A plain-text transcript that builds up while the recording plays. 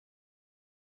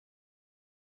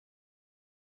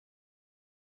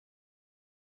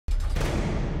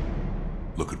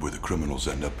Look at where the criminals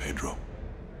end up, Pedro.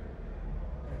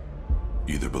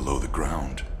 Either below the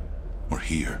ground, or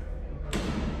here.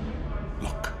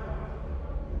 Look.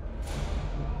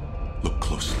 Look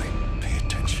closely. Pay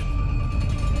attention.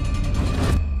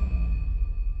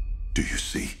 Do you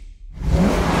see?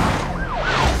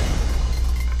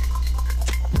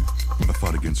 I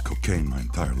fought against cocaine my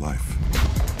entire life.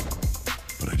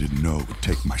 But I didn't know it would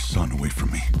take my son away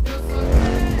from me.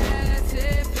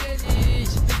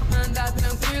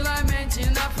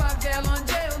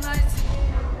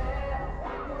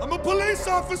 I'm a police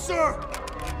officer!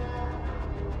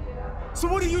 So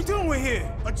what are you doing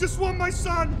here? I just want my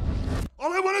son!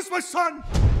 All I want is my son!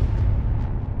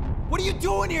 What are you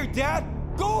doing here, Dad?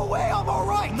 Go away, I'm all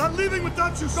right! I'm not leaving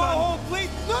without you, son! Go home, please!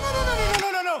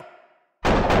 No!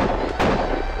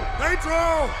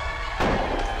 Pedro!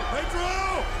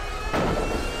 Pedro!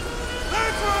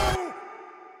 Pedro!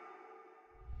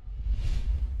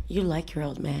 You like your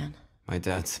old man. My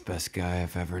dad's the best guy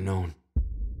I've ever known.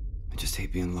 I just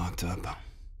hate being locked up.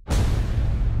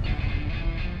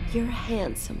 You're a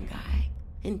handsome guy,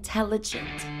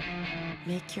 intelligent.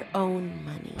 Make your own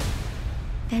money.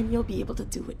 Then you'll be able to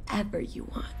do whatever you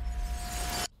want.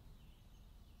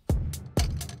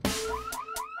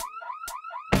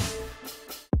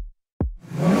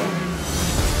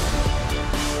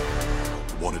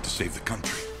 I wanted to save the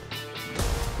country,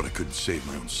 but I couldn't save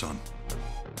my own son.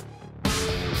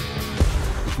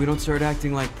 If we don't start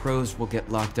acting like pros, we'll get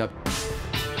locked up.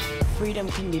 Freedom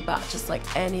can be bought just like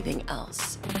anything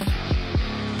else.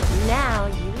 Now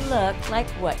you look like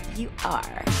what you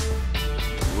are.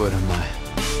 What am I?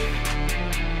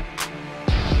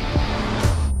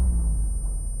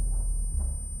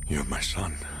 You're my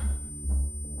son.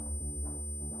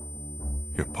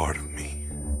 You're part of me.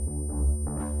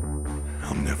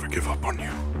 I'll never give up on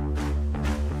you.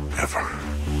 Ever.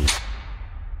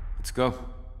 Let's go.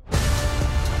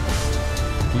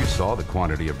 You saw the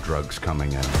quantity of drugs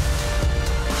coming in.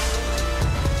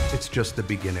 It's just the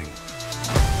beginning.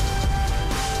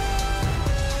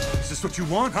 Is this what you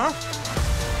want, huh?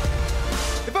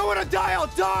 If I want to die, I'll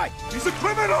die! He's a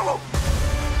criminal!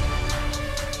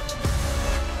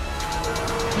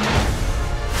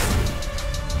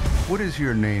 What is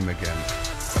your name again?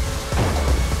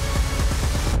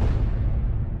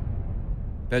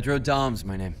 Pedro Dom's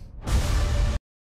my name.